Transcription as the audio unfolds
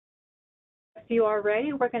If you are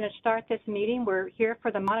ready, we're going to start this meeting. We're here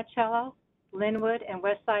for the Monticello, Linwood, and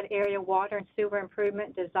Westside Area Water and Sewer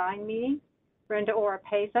Improvement Design Meeting. Brenda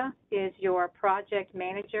Oropeza is your project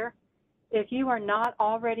manager. If you are not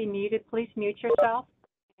already muted, please mute yourself,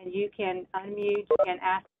 and you can unmute and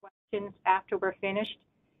ask questions after we're finished.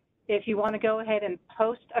 If you want to go ahead and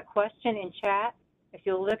post a question in chat, if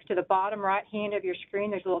you'll look to the bottom right hand of your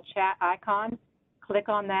screen, there's a little chat icon. Click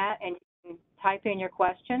on that and you can type in your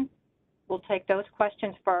question. We'll take those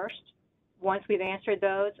questions first. Once we've answered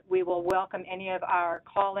those, we will welcome any of our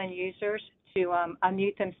call-in users to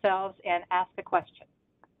unmute themselves and ask the question.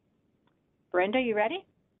 Brenda, you ready?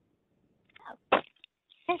 All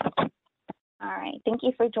right, thank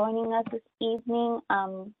you for joining us this evening.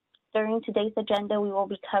 During today's agenda, we will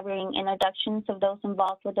be covering introductions of those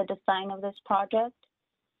involved with the design of this project,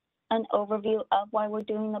 an overview of why we're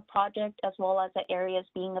doing the project, as well as the areas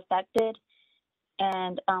being affected,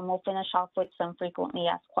 and we'll finish off with some frequently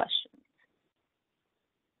asked questions.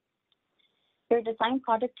 Your design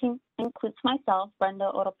project team includes myself, Brenda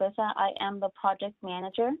Oropeza. I am the project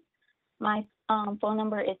manager. My phone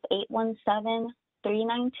number is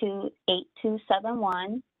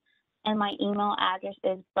 817-392-8271, and my email address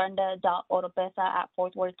is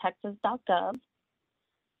brenda.oropeza@fortworthtexas.gov.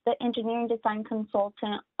 The engineering design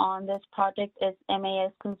consultant on this project is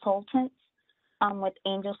MAS Consultants, with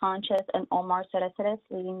Angel Sanchez and Omar Cereces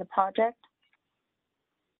leading the project.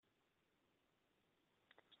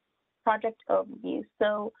 Project overview.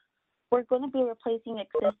 So we're going to be replacing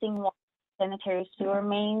existing sanitary sewer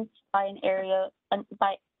mains in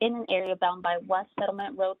an area bound by West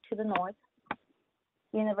Settlement Road to the north,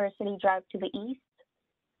 University Drive to the east,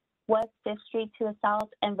 West 5th Street to the south,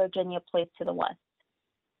 and Virginia Place to the west.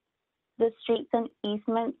 The streets and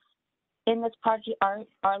easements in this project are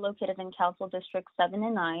located in Council District 7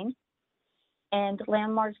 and 9, and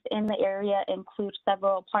landmarks in the area include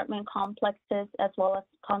several apartment complexes as well as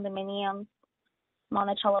condominiums,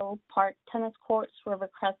 Monticello Park Tennis Courts,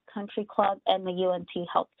 Rivercrest Country Club, and the UNT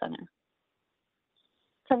Health Center.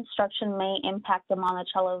 Construction may impact the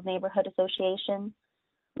Monticello Neighborhood Association,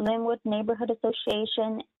 Linwood Neighborhood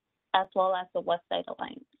Association, as well as the Westside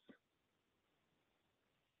Alliance.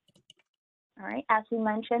 All right, as we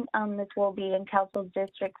mentioned, this will be in Council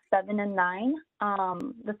Districts 7 and 9.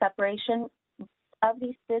 The separation of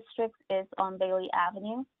these districts is on Bailey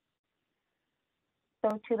Avenue.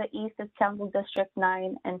 So to the east is Council District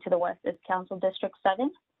 9, and to the west is Council District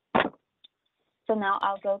 7. So now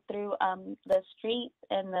I'll go through the streets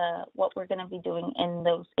and what we're going to be doing in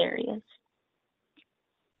those areas.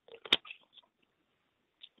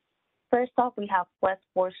 First off, we have West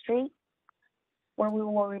 4th Street, where we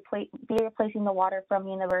will be replacing the water from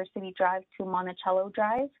University Drive to Monticello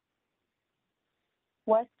Drive.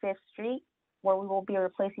 West 5th Street, where we will be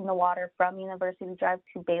replacing the water from University Drive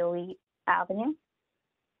to Bailey Avenue.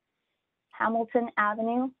 Hamilton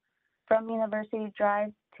Avenue, from University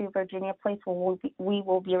Drive to Virginia Place, we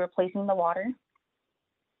will be replacing the water.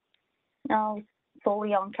 Now,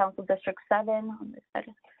 solely on Council District 7, on this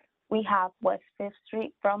side, we have West 5th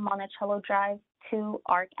Street from Monticello Drive to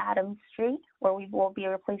Ark Adams Street, where we will be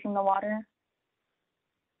replacing the water.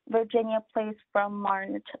 Virginia Place from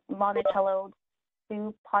Monticello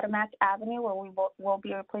to Potomac Avenue, where we will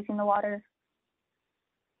be replacing the water.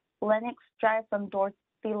 Lennox Drive from Dorothy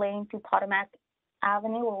Lane to Potomac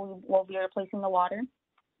Avenue, where we will be replacing the water.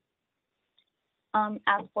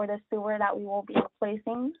 As for the sewer that we will be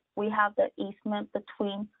replacing, we have the easement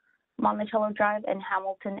between Monticello Drive and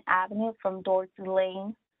Hamilton Avenue from Dorothy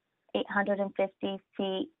Lane, 850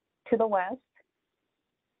 feet to the west.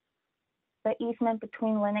 The easement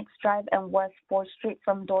between Lennox Drive and West 4th Street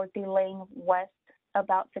from Dorothy Lane west,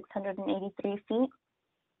 about 683 feet.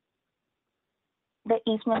 The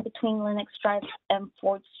easement between Lennox Drive and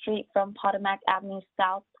 4th Street from Potomac Avenue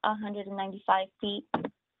south, 195 feet,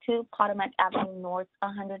 to Potomac Avenue north,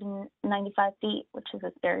 195 feet, which is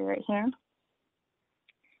this area right here.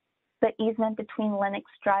 The easement between Lennox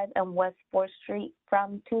Drive and West 4th Street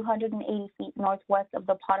from 280 feet northwest of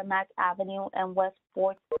the Potomac Avenue and West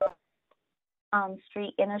 4th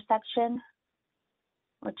Street intersection,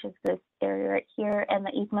 which is this area right here, and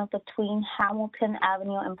the easement between Hamilton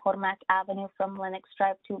Avenue and Potomac Avenue from Lennox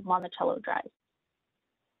Drive to Monticello Drive.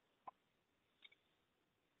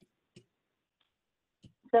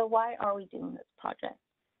 So why are we doing this project?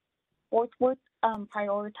 Fort Worth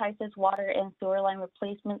prioritizes water and sewer line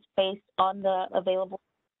replacements based on the available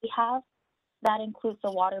we have. That includes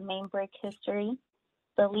the water main break history,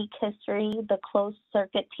 the leak history, the closed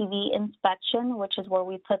circuit TV inspection, which is where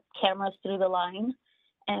we put cameras through the line,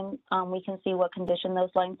 and we can see what condition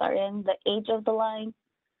those lines are in, the age of the line,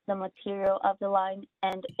 the material of the line,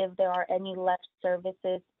 and if there are any left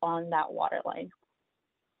services on that water line,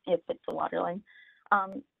 if it's a water line.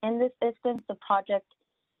 In this instance, the project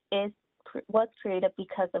was created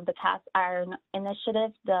because of the cast iron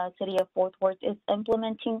initiative the City of Fort Worth is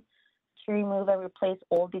implementing to remove and replace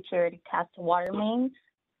old deteriorated cast water mains.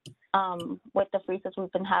 With the freezes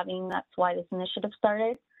we've been having, that's why this initiative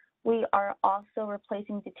started. We are also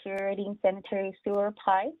replacing deteriorating sanitary sewer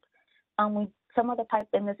pipe. Some of the pipe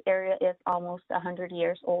in this area is almost 100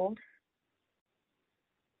 years old.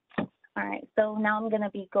 All right, so now I'm going to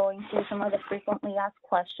be going through some of the frequently asked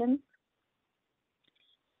questions.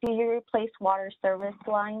 Do you replace water service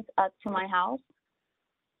lines up to my house?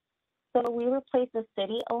 So we replace the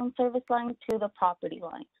city-owned service line to the property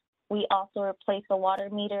line. We also replace the water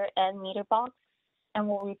meter and meter box, and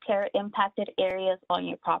will repair impacted areas on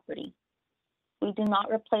your property. We do not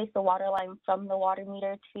replace the water line from the water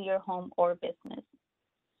meter to your home or business.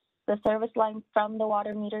 The service line from the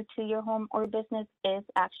water meter to your home or business is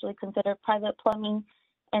actually considered private plumbing,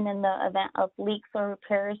 and in the event of leaks or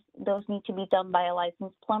repairs, those need to be done by a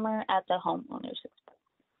licensed plumber at the homeowner's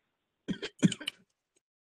expense.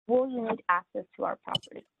 Will you need access to our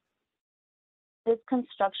property? This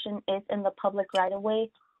construction is in the public right-of-way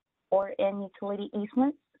or in utility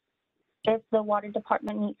easements. If the water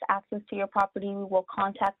department needs access to your property, we will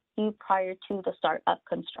contact you prior to the start of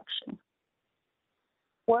construction.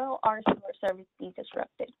 Will our sewer service be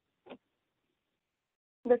disrupted?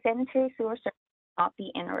 The sanitary sewer service will not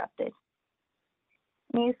be interrupted.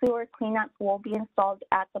 New sewer cleanouts will be installed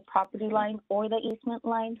at the property line or the easement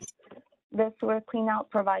line. The sewer cleanout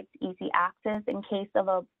provides easy access in case of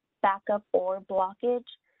a backup or blockage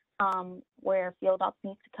where field ops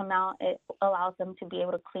needs to come out. It allows them to be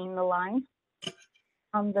able to clean the line.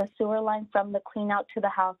 The sewer line from the cleanout to the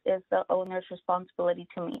house is the owner's responsibility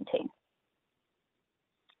to maintain.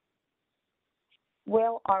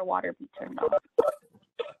 Will our water be turned off?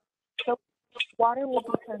 So water will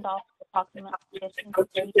be turned off approximately 15 to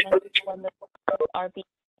 30 minutes when the waters are being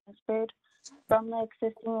transferred from the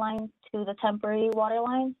existing line to the temporary water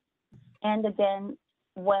line, and again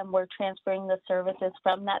when we're transferring the services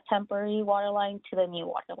from that temporary water line to the new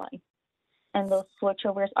water line. And those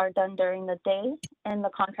switchovers are done during the day, and the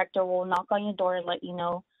contractor will knock on your door and let you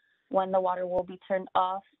know when the water will be turned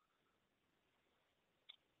off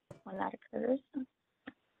when that occurs.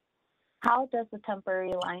 How does the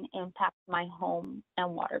temporary line impact my home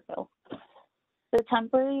and water bill? The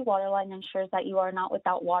temporary water line ensures that you are not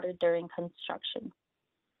without water during construction.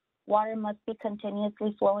 Water must be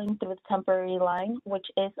continuously flowing through the temporary line, which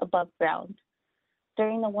is above ground.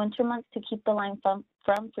 During the winter months, to keep the line from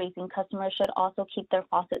freezing, customers should also keep their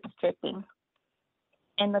faucets dripping.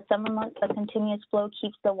 In the summer months, the continuous flow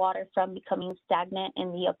keeps the water from becoming stagnant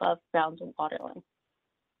in the above ground water line.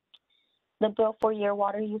 The bill for your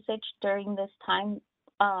water usage during this time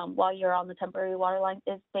while you're on the temporary water line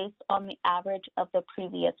is based on the average of the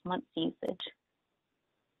previous month's usage.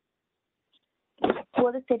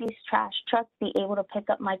 Will the city's trash truck be able to pick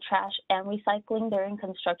up my trash and recycling during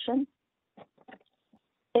construction?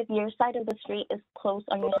 If your side of the street is closed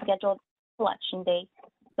on your scheduled collection day,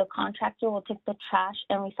 the contractor will take the trash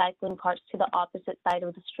and recycling carts to the opposite side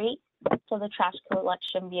of the street so the trash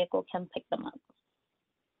collection vehicle can pick them up.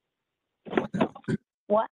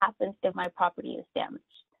 What happens if my property is damaged?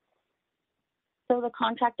 So the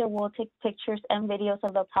contractor will take pictures and videos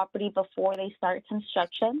of the property before they start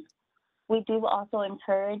construction. We do also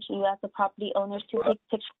encourage you as the property owners to take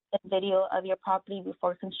pictures and video of your property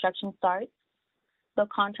before construction starts. The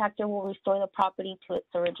contractor will restore the property to its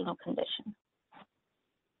original condition.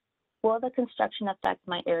 Will the construction affect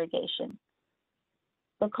my irrigation?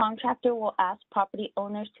 The contractor will ask property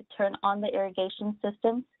owners to turn on the irrigation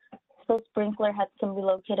system so sprinkler heads can be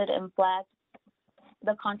located and flagged.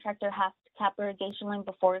 The contractor has to cap irrigation line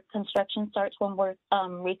before construction starts when we're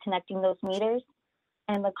reconnecting those meters,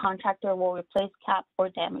 and the contractor will replace cap or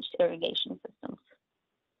damaged irrigation systems.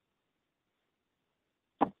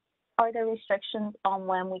 Are there restrictions on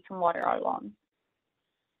when we can water our lawns?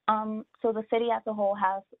 So the city as a whole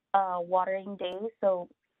has watering days, so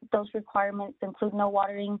those requirements include no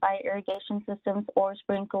watering by irrigation systems or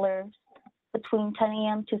sprinklers between 10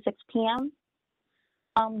 a.m. to 6 p.m.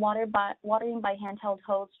 Watering by handheld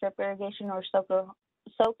hose, drip irrigation, or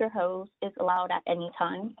soaker hose is allowed at any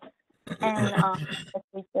time. And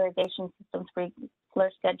irrigation systems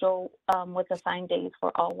regular schedule with assigned days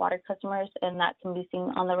for all water customers, and that can be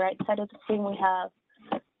seen on the right side of the screen. We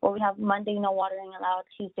have Monday, no watering allowed.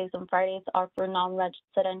 Tuesdays and Fridays are for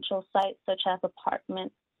non-residential sites such as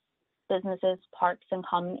apartments, businesses, parks, and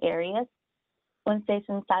common areas. Wednesdays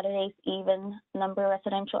and Saturdays, even number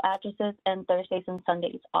residential addresses, and Thursdays and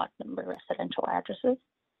Sundays, odd number residential addresses.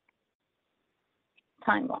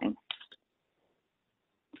 Timeline.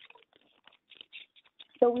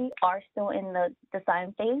 So we are still in the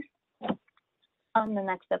design phase. The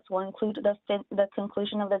next steps will include the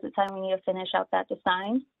conclusion of the design. We need to finish out that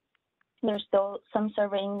design. There's still some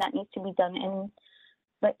surveying that needs to be done in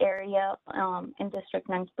the area, in District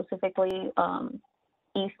 9 specifically,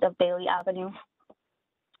 east of Bailey Avenue.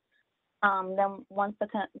 Then once the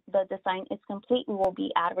design is complete, we will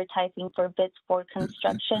be advertising for bids for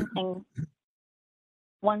construction, and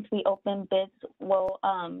once we open bids, we'll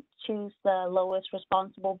choose the lowest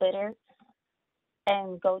responsible bidder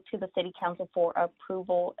and go to the City Council for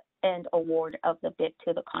approval and award of the bid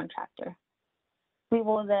to the contractor. We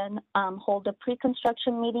will then hold a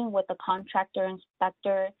pre-construction meeting with the contractor,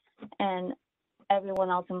 inspector, and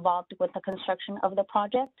everyone else involved with the construction of the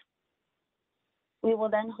project. We will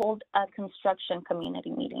then hold a construction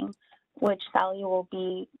community meeting, which Sally will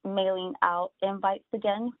be mailing out invites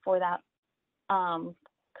again for that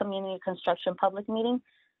community construction public meeting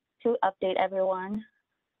to update everyone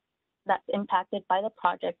that's impacted by the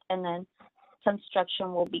project, and then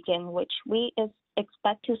construction will begin, which we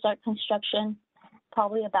expect to start construction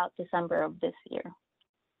probably about December of this year.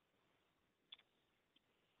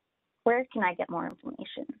 Where can I get more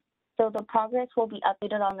information? So the progress will be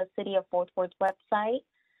updated on the City of Fort Worth's website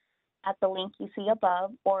at the link you see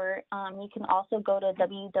above, or you can also go to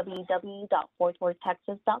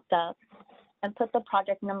www.fortworthtexas.gov and put the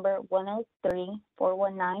project number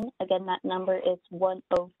 103419. Again, that number is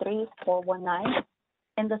 103419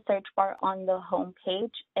 in the search bar on the home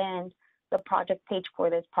page, and the project page for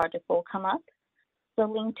this project will come up. The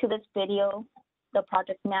link to this video, the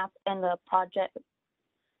project map, and the project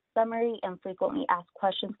summary and frequently asked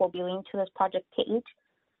questions will be linked to this project page.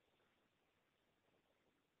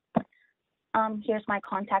 Here's my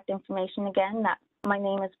contact information again. My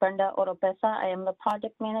name is Brenda Oropesa. I am the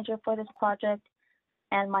project manager for this project,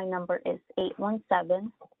 and my number is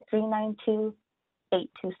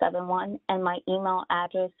 817-392-8271, and my email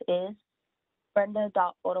address is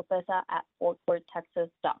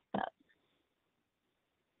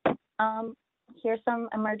brenda.oropesa@fortworthtexas.gov. Here's some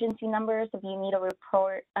emergency numbers if you need to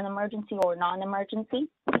report an emergency or non-emergency.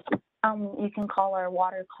 You can call our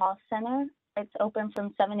water call center. It's open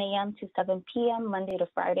from 7 a.m. to 7 p.m. Monday to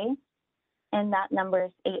Friday, and that number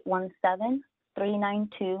is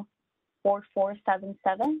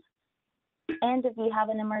 817-392-4477. And if you have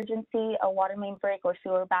an emergency, a water main break or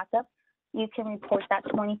sewer backup, you can report that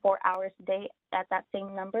 24 hours a day at that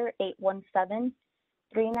same number,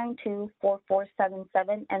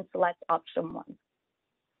 817-392-4477, and select option 1.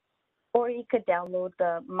 Or you could download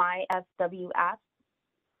the MyFW app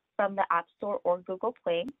from the App Store or Google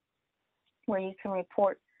Play, where you can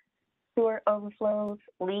report sewer overflows,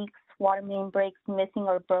 leaks, water main breaks, missing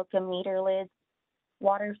or broken meter lids,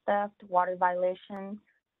 water theft, water violations,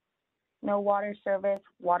 no water service,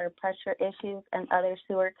 water pressure issues, and other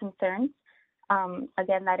sewer concerns.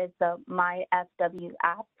 Again, that is the MyFW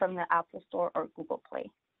app from the Apple Store or Google Play.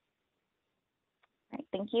 All right,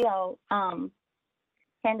 thank you. I'll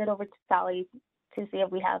hand it over to Sally to see if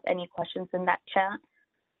we have any questions in that chat.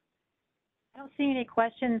 I don't see any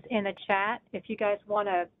questions in the chat. If you guys want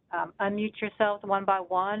to unmute yourselves one by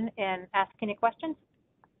one and ask any questions.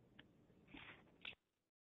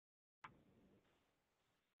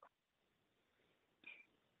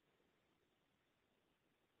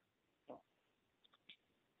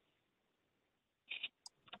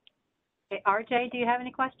 Okay, RJ, do you have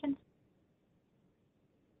any questions?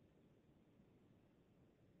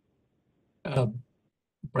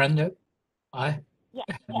 Brenda, I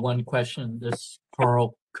have one question. This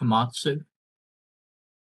Carl Komatsu.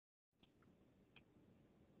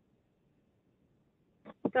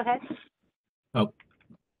 Go ahead. Oh,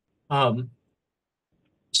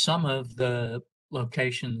 some of the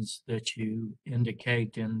locations that you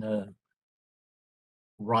indicate in the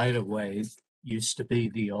right-of-way used to be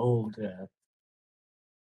the old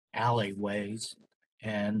alleyways,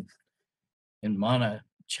 and in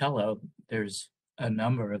Monticello, there's a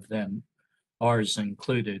number of them, ours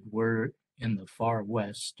included. We're in the far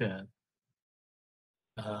west,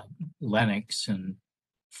 Lenox and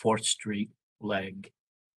 4th Street leg.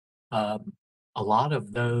 A lot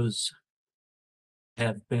of those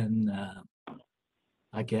have been,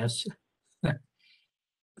 I guess,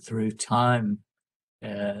 through time,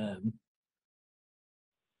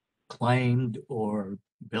 claimed or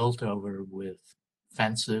built over with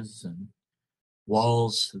fences and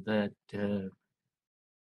walls that,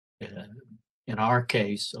 in our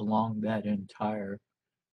case, along that entire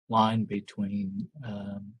line between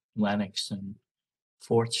Lenox and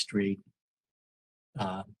 4th Street.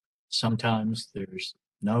 Sometimes there's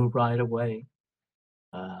no right of way.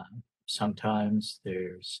 Sometimes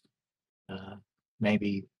there's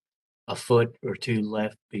maybe a foot or two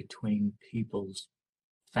left between people's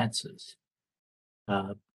fences.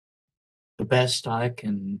 The best I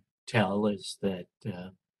can tell is that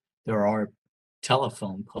there are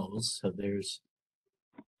telephone poles, so there's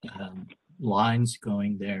lines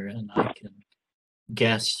going there, and I can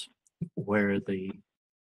guess where the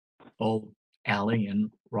old alley and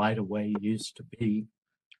right of way used to be.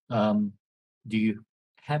 Do you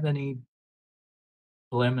have any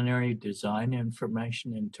preliminary design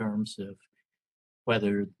information in terms of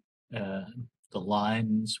whether the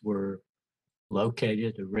lines were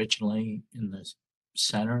located originally in the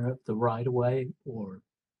center of the right of way or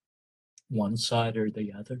one side or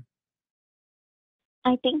the other?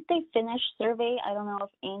 I think they finished survey. I don't know if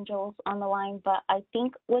Angel's on the line, but I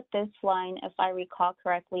think with this line, if I recall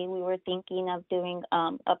correctly, we were thinking of doing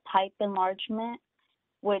a pipe enlargement,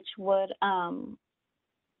 which would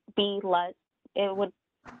be less, it would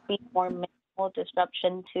be more minimal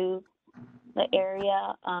disruption to the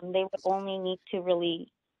area. They would only need to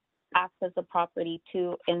really access the property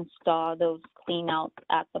to install those clean outs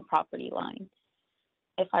at the property line,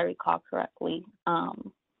 if I recall correctly.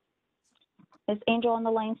 Is Angel on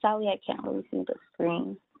the line, Sally? I can't really see the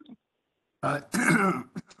screen.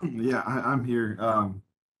 Yeah, I'm here.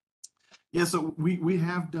 Yeah, so we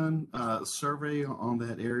have done a survey on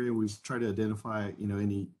that area. We've tried to identify,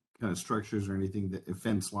 any kind of structures or anything that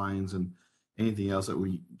fence lines and anything else that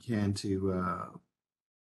we can to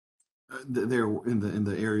there in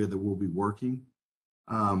the area that we'll be working.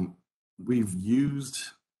 We've used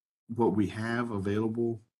what we have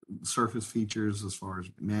available, surface features as far as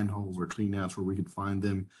manholes or cleanouts where we could find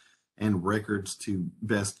them, and records to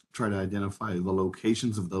best try to identify the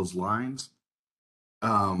locations of those lines.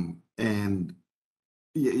 And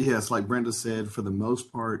yes, like Brenda said, for the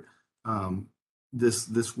most part,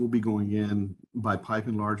 this will be going in by pipe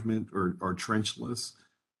enlargement or trenchless.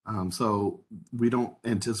 So we don't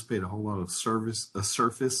anticipate a whole lot of surface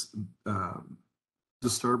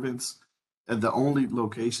disturbance. And the only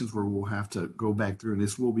locations where we'll have to go back through, and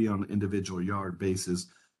this will be on an individual yard basis,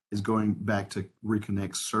 is going back to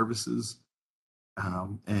reconnect services.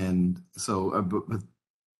 And so, but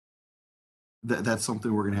that's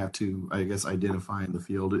something we're going to have to, I guess, identify in the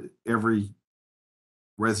field. Every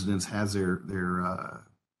residence has their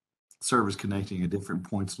service connecting at different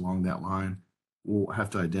points along that line. We'll have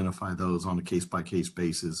to identify those on a case-by-case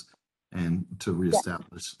basis and to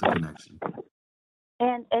reestablish the connection.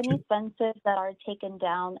 And any fences that are taken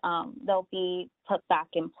down, they'll be put back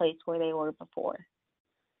in place where they were before.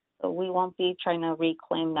 So we won't be trying to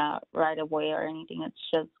reclaim that right away or anything. It's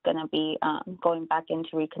just going to be going back in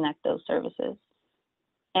to reconnect those services.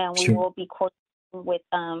 And we will be coordinating with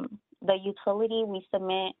the utility. We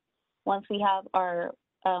submit once we have our,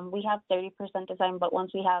 we have 30% design, but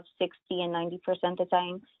once we have 60 and 90%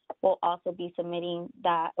 design, we'll also be submitting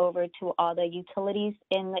that over to all the utilities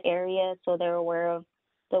in the area so they're aware of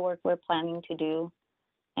the work we're planning to do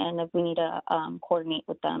and if we need to coordinate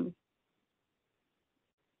with them.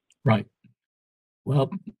 Right.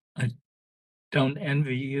 Well, I don't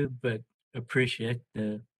envy you, but appreciate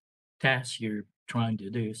the task you're trying to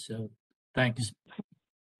do. So thanks.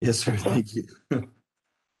 Yes, sir. Thank you.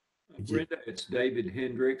 Brenda, it's David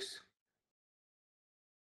Hendricks.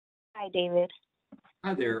 Hi, David.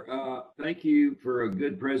 Hi there. Thank you for a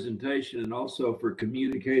good presentation and also for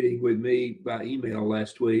communicating with me by email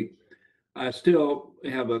last week. I still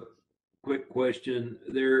have a quick question.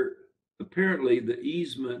 There, apparently the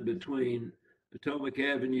easement between Potomac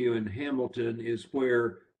Avenue and Hamilton is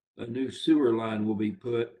where a new sewer line will be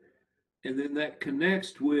put. And then that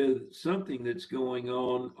connects with something that's going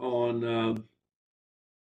on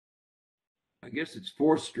I guess it's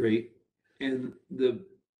 4th Street, and the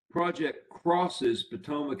project crosses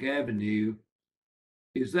Potomac Avenue.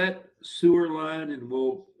 Is that sewer line, and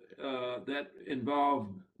will that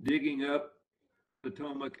involve digging up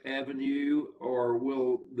Potomac Avenue, or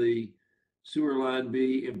will the sewer line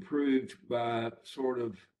be improved by sort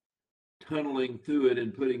of tunneling through it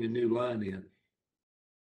and putting a new line in?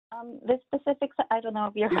 The specifics, I don't know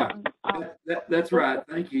if you're that's right.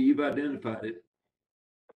 Thank you. You've identified it.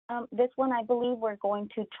 This one, I believe we're going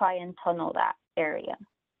to try and tunnel that area.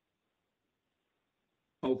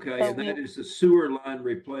 Okay, So and that is a sewer line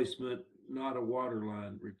replacement, not a water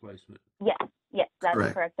line replacement. Yes, that's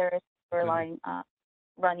correct. There is a sewer Okay. line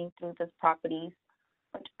running through this property,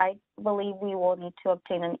 which I believe we will need to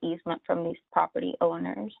obtain an easement from these property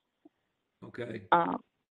owners. Okay.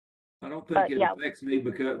 I don't think But it yeah, affects me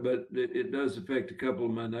but it does affect a couple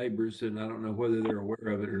of my neighbors, and I don't know whether they're aware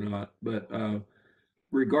of it or not. But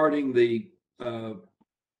regarding uh,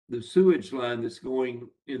 the sewage line that's going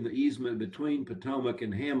in the easement between Potomac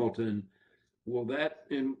and Hamilton, will that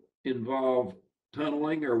involve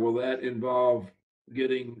tunneling, or will that involve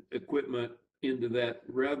getting equipment into that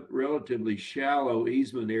relatively shallow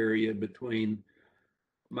easement area between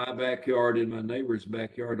my backyard and my neighbor's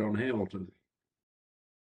backyard on Hamilton?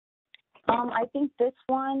 I think this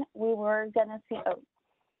one we were gonna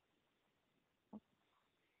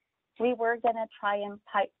try and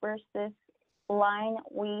pipe burst this line.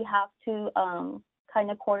 We have to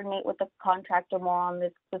kind of coordinate with the contractor more on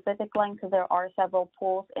this specific line because there are several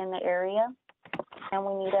pools in the area, and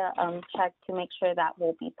we need to check to make sure that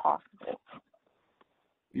will be possible.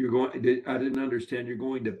 I didn't understand. You're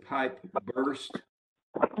going to pipe burst?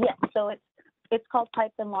 Yes, so it's called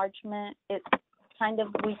pipe enlargement. It's kind of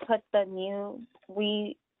so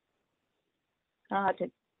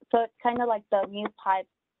it's kind of like the new pipe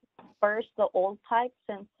burst the old pipe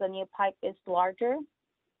since the new pipe is larger.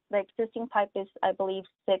 The existing pipe is, I believe,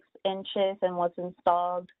 6 inches and was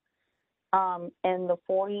installed in the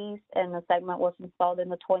 40s, and the segment was installed in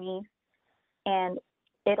the 20s. And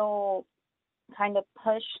it'll kind of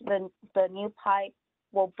push the new pipe,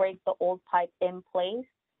 will break the old pipe in place.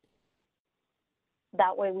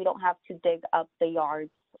 That way we don't have to dig up the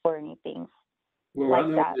yards or anything like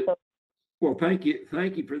that. Well, thank you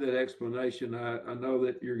for that explanation. I know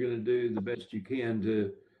that you're going to do the best you can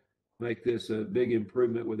to make this a big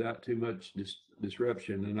improvement without too much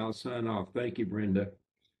disruption, and I'll sign off. Thank you, Brenda.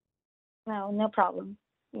 No problem.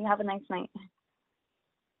 You have a nice night.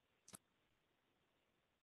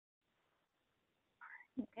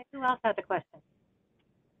 Okay, who else has a question?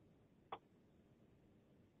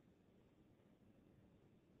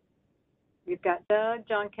 We've got Doug,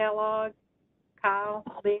 John Kellogg, Kyle,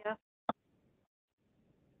 Leah.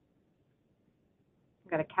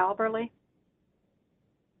 We've got a Calverley.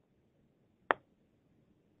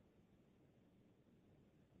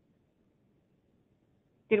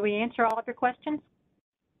 Did we answer all of your questions?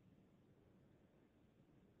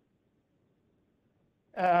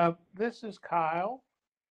 This is Kyle.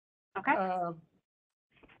 Okay.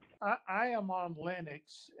 I am on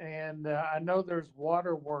Linux, and I know there's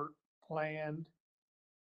water work planned,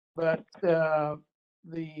 but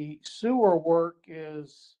the sewer work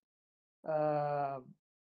is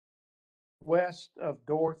west of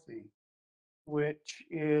Dorothy, which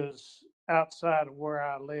is outside of where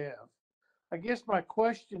I live. I guess my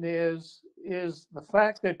question is the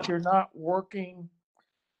fact that you're not working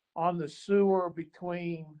on the sewer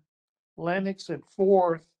between Lennox and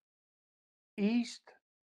Fourth east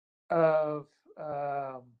of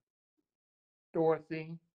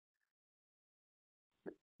Dorothy,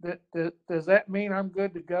 does that mean I'm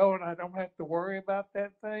good to go and I don't have to worry about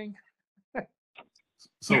that thing?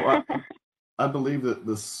 So I believe that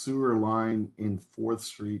the sewer line in 4th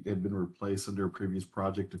Street had been replaced under a previous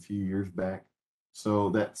project a few years back. So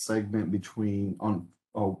that segment between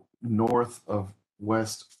north of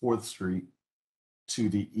West 4th Street to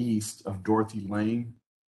the east of Dorothy Lane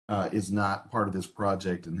is not part of this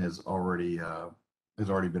project and has already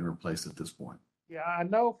been replaced at this point. Yeah, I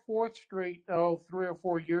know 4th Street, 3 or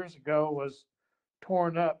 4 years ago was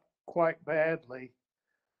torn up quite badly.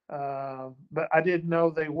 But I didn't know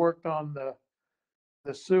they worked on the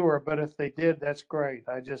sewer, but if they did, that's great.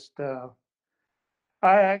 I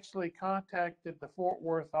actually contacted the Fort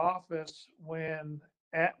Worth office when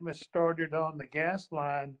Atmos started on the gas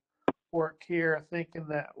line work here, thinking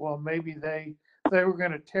that, well, maybe they were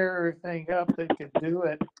going to tear everything up, they could do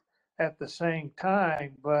it at the same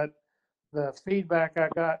time. But the feedback I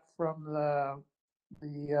got from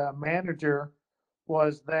the manager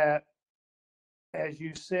was that, as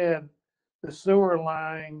you said, the sewer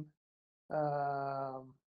line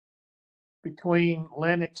between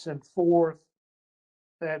Lennox and Fourth,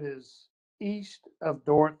 that is east of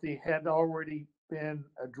Dorothy, had already been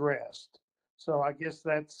addressed. So I guess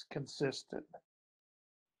that's consistent.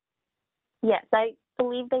 Yes, I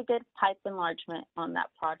believe they did pipe enlargement on that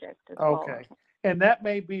project as well. Okay. And that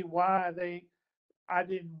may be why I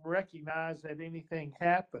didn't recognize that anything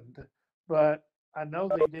happened, but I know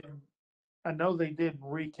they didn't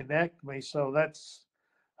reconnect me. So that's,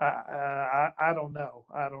 I don't know.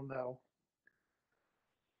 I don't know.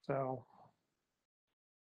 So,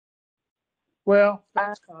 well,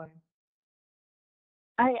 that's fine.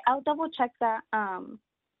 I'll double check that to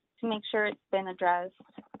make sure it's been addressed.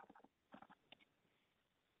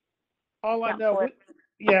 All I know,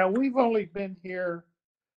 we've only been here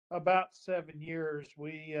about 7 years.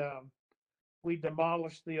 we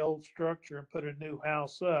demolished the old structure and put a new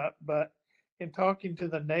house up. But in talking to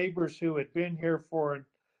the neighbors who had been here for a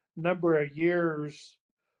number of years,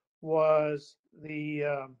 was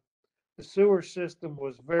the sewer system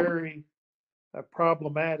was very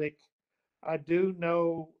problematic. I do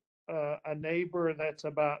know a neighbor that's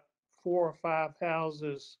about 4 or 5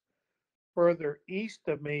 houses further east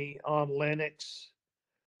of me on Lennox,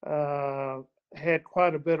 had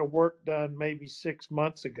quite a bit of work done maybe 6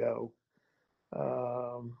 months ago. Yes,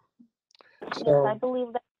 I So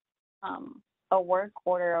believe that a work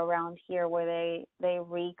order around here where they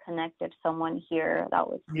reconnected someone here. That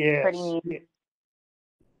was pretty yes, neat.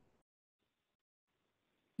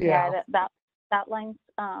 yeah, Yeah, that line's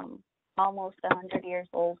almost 100 years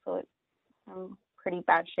old, so it's in pretty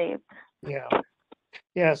bad shape. yeah,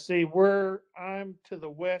 yeah. See, I'm to the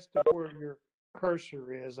west of where your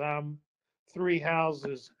cursor is. I'm 3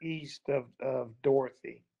 houses east of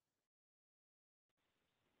Dorothy.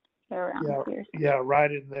 They're around Yeah, here. yeah,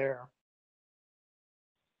 right in there.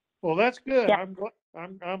 Well, that's good. Yeah.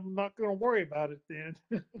 I'm not going to worry about it then.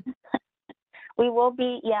 We will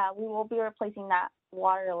be replacing that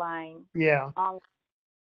water line. Yeah.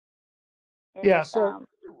 It's, So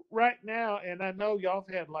right now, and I know y'all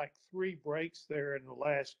have had like 3 breaks there in the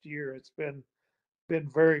last year. It's been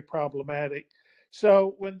very problematic.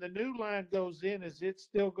 So when the new line goes in, is it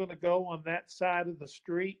still going to go on that side of the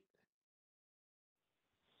street?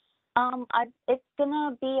 it's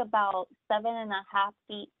gonna be about 7.5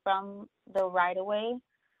 feet from the right of way.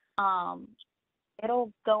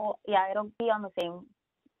 It'll be on the same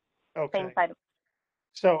Okay. side.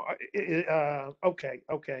 So, okay.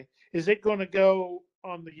 Is it going to go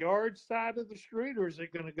on the yard side of the street, or is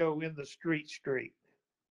it going to go in the street?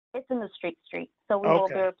 It's in the street, so we will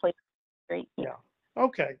be Okay. replacing the street. Yeah.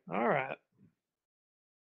 Okay. All right.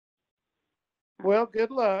 Well,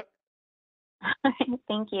 good luck.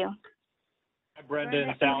 Thank you. Hi, Brenda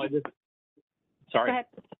and Brenda, Sally. Sorry. Go ahead.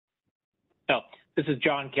 No, this is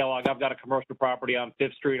John Kellogg. I've got a commercial property on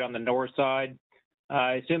Fifth Street on the north side.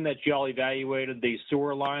 I assume that y'all evaluated the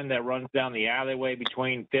sewer line that runs down the alleyway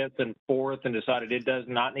between Fifth and Fourth and decided it does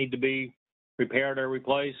not need to be repaired or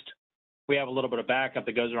replaced. We have a little bit of backup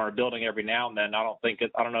that goes in our building every now and then. I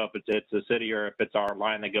don't know if it's the city or if it's our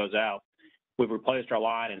line that goes out. We've replaced our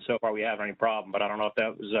line, and so far we haven't any problem. But I don't know if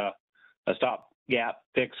that was a stopgap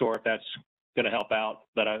fix or if that's going to help out.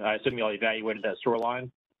 But I assume y'all evaluated that sewer line.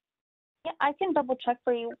 Yeah, I can double check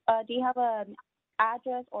for you. Do you have an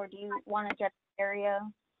address, or do you want to get area?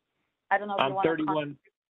 I don't know if you want 31.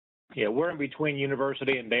 Yeah, we're in between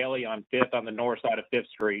University and Bailey on Fifth, on the north side of Fifth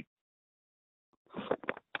Street.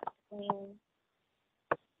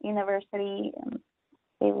 University.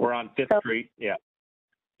 We're on Fifth Street. Yeah,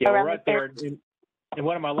 we're right there. And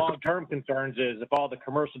one of my long-term concerns is if all the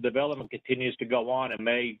commercial development continues to go on, it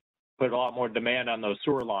may put a lot more demand on those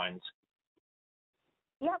sewer lines.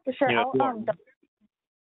 Yeah, for sure.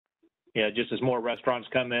 Just as more restaurants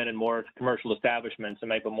come in and more commercial establishments, and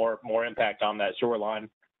make a more impact on that sewer line.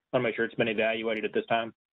 I want to make sure it's been evaluated at this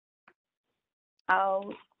time.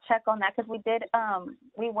 I'll check on that because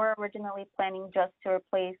we were originally planning just to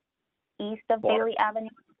replace east of Bailey Avenue.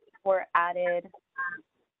 Were added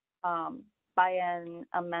by an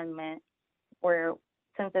amendment where,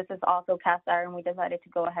 since this is also cast iron, we decided to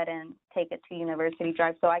go ahead and take it to University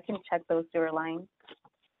Drive. So I can check those sewer lines.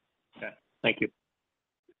 Okay, thank you.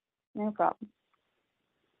 No problem.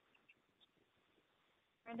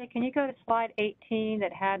 Brenda, can you go to slide 18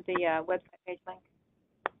 that had the website page link?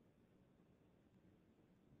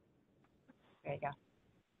 There you go.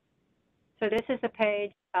 So this is the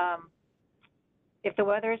page. If the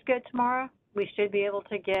weather is good tomorrow, we should be able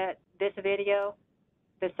to get this video,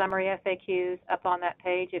 the summary FAQs, up on that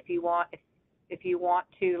page if you want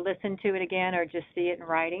to listen to it again or just see it in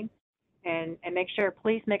writing. And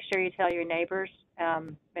please make sure you tell your neighbors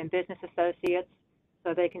and business associates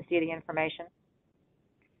so they can see the information.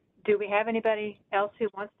 Do we have anybody else who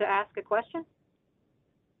wants to ask a question?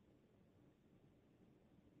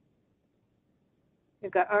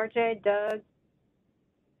 We've got RJ, Doug,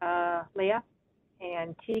 Leah,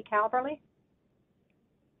 and T. Calverley.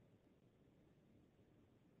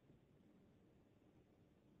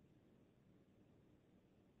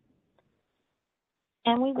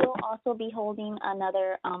 And we will also be holding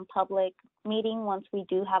another public meeting once we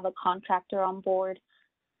do have a contractor on board.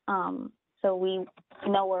 So we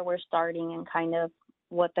know where we're starting and kind of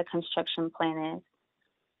what the construction plan is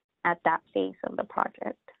at that phase of the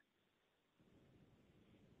project.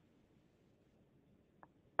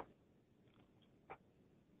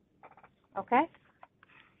 Okay.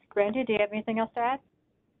 Brenda, do you have anything else to add?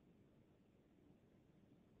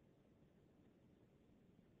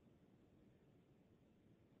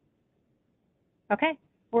 Okay,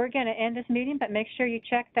 we're going to end this meeting, but make sure you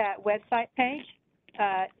check that website page.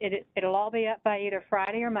 It'll all be up by either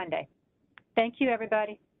Friday or Monday. Thank you,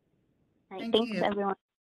 everybody. All right, Thank thanks, you. everyone.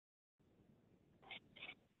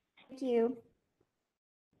 Thank you.